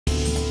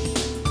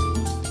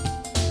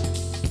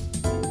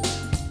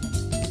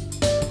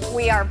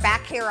We are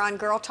back here on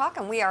Girl Talk,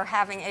 and we are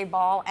having a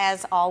ball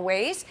as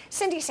always.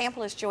 Cindy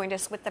Sample has joined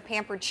us with the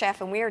Pampered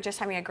Chef, and we are just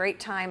having a great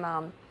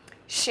time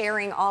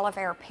sharing all of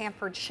our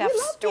Pampered Chef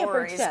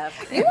stories. Pampered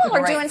Chef. You all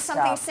are doing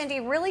something, Cindy,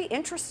 really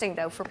interesting,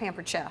 though, for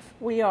Pampered Chef.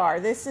 We are.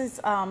 This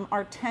is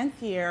our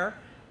 10th year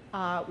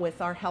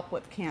with our Help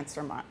with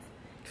Cancer Month.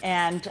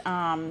 And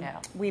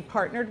we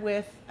partnered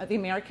with the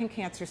American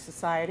Cancer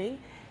Society,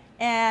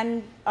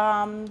 and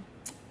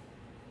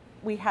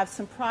we have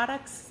some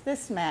products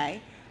this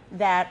May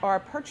that are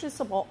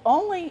purchasable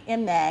only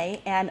in May,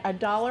 and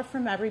 $1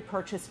 from every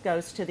purchase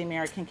goes to the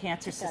American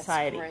Cancer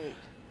Society. That's great.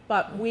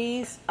 But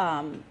we,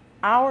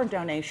 our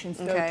donations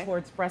go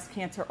towards breast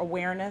cancer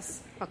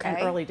awareness and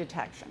early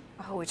detection.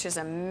 Oh, which is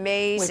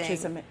amazing. Which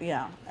is,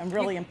 and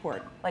really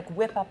important. Like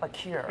whip up a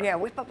cure. Yeah,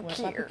 whip up a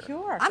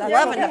cure. I'm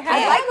loving the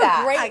I like that.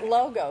 a great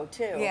logo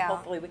too. Yeah.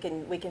 Hopefully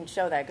we can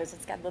show that because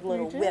it's got a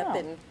little whip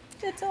and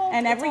it's all.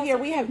 And every year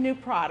we have new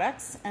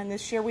products, and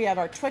this year we have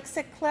our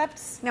Twix-It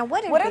clips. Now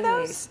what are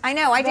those? I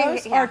know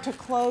Those are to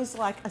close,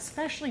 like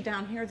especially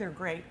down here. They're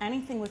great.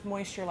 Anything with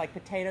moisture, like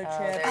potato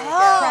chips,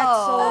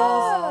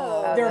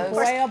 pretzels. They're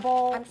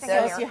boilable.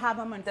 So you have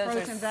them on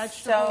frozen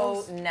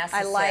vegetables. So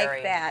necessary. I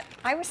like that.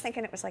 I was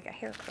thinking it was like a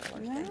hair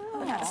curler thing.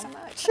 Oh, not so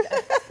much.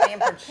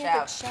 Pampered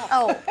Chef.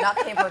 Oh, not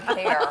pampered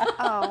hair.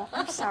 Oh,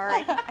 I'm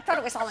sorry. I thought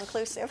it was all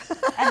inclusive.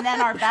 And then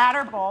our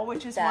batter bowl,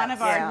 which is one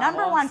of our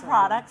 #1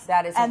 products.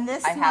 That is.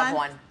 This I have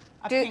one.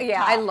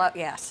 I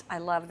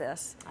love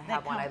this. I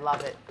have one. I love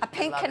it. A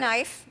pink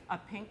knife. A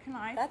pink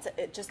knife. That's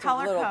just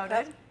color a little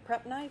coded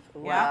prep knife.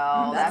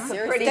 Wow, that's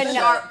a pretty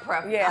sharp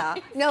prep. Yeah.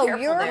 No,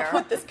 you're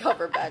put this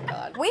cover back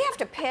on. We have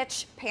to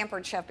pitch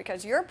Pampered Chef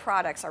because your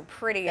products are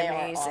pretty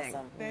amazing. Are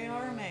awesome. They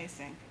are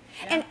amazing.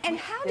 Yeah. And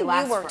how do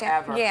you work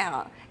forever.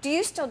 Yeah. Do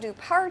you still do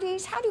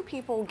parties? How do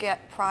people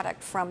get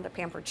product from the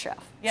Pampered Chef?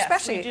 Yes,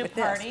 especially we do with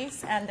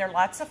parties, and they're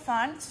lots of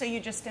fun. So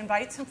you just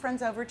invite some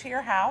friends over to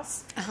your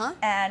house,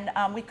 and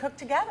we cook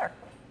together.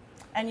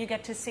 And you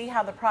get to see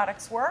how the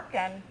products work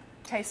and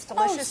taste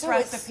delicious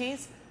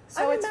recipes.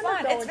 So it's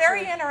fun. It's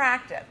very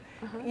interactive.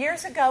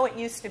 Years ago, it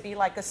used to be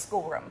like a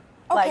schoolroom.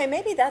 Okay,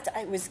 maybe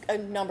it was a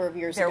number of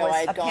years ago. I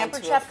had gone to a friend's. There was a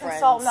Pampered Chef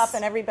consultant up,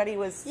 and everybody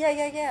was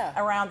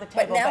around the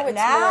table. But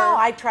now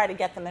I try to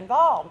get them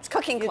involved. It's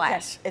cooking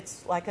class.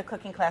 It's like a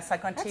cooking class,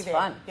 like on TV. That's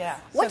fun. Yeah.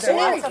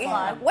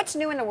 What's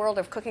new in the world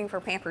of cooking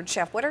for Pampered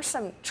Chef? What are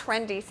some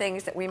trendy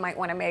things that we might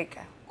want to make?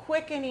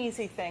 Quick and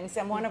easy things,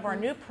 and one of our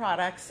new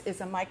products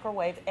is a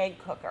microwave egg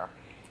cooker.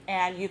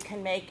 And you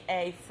can make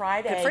a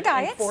fried egg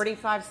in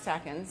 45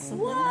 seconds.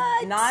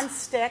 What?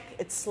 Non-stick.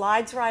 It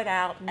slides right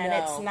out, and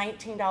it's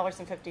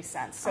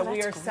 $19.50. So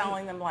we are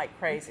selling them like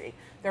crazy.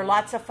 They're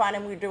lots of fun,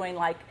 and we're doing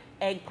like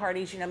egg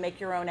parties. You know,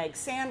 make your own egg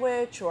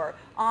sandwich or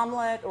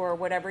omelet or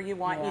whatever you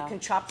want. You can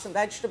chop some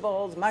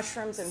vegetables,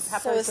 mushrooms, and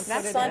peppers. So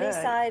it's sunny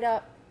side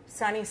up.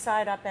 Sunny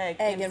side up egg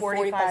in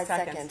 45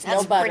 seconds.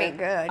 That's pretty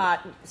good.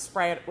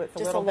 Spray it with a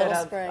little bit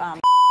of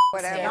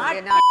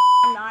whatever.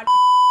 Not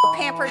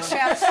Pampered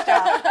Chef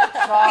stuff.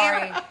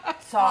 Sorry.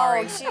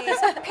 Oh,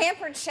 jeez.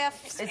 Pampered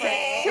Chef. Pure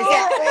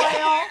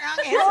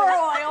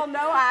oil,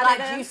 no additives.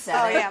 Glad you said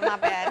Oh, it. yeah, my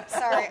bad.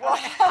 Sorry.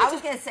 I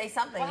was going to say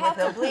something with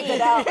the bleep it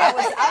out. I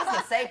was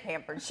going to say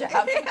Pampered Chef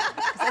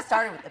because I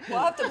started with the P. We'll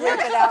have to bleep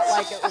it out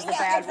like it was a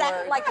bad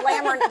word. Like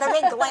glamour, the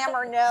big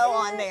glamour no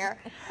on there.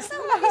 So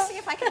let me see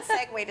if I can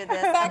segue to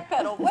this.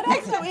 Backpedal. What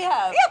else do we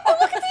have? Yeah, well,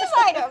 look at these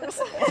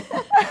items.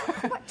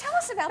 Tell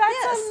us about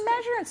this. That's a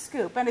measuring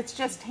scoop, and it's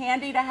just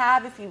handy to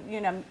have if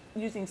you know,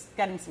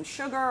 getting some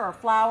sugar or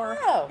flour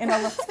in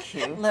a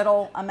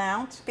little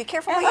amount. Be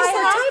careful. And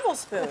I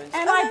tablespoons.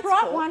 And I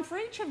brought one for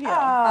each of you.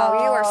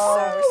 Oh, you are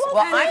so.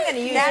 Well, I'm going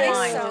to use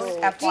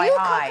mine.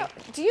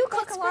 FYI. Do you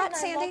cook a lot,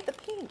 Sandy?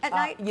 At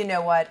night? You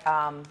know what?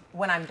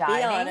 When I'm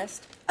dieting, be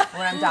honest.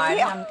 When I'm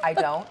dieting, I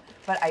don't.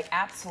 But I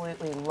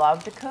absolutely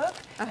love to cook,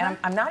 and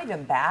I'm not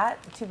even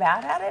too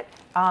bad at it.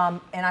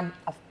 And I'm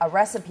a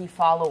recipe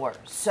follower,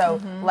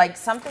 so like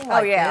something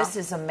like this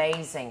is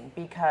amazing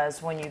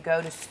because when you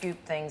go to scoop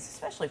things,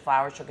 especially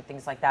flour, sugar,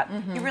 things like that,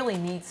 you really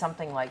need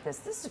something like this.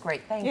 This is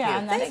great. Thank you.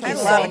 Thank you.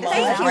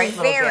 Thank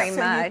you very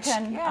much.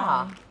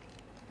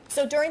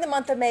 So during the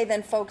month of May,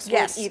 then folks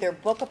would either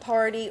book a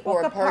party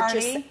or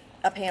purchase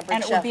a Pampered Chef item.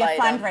 And it would be a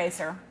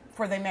fundraiser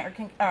for the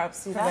American Cancer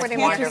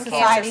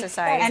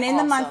Society. And in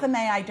the month of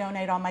May, I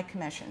donate all my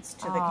commissions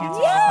to the Cancer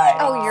Society.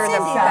 Oh, you're the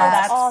Cindy, best.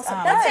 that's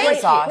awesome.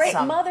 That's awesome. Great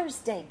Mother's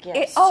Day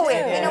gift. You know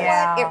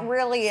what? It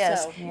really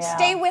is. So,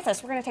 Stay with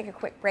us. We're going to take a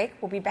quick break.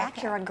 We'll be back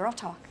here on Girl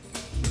Talk.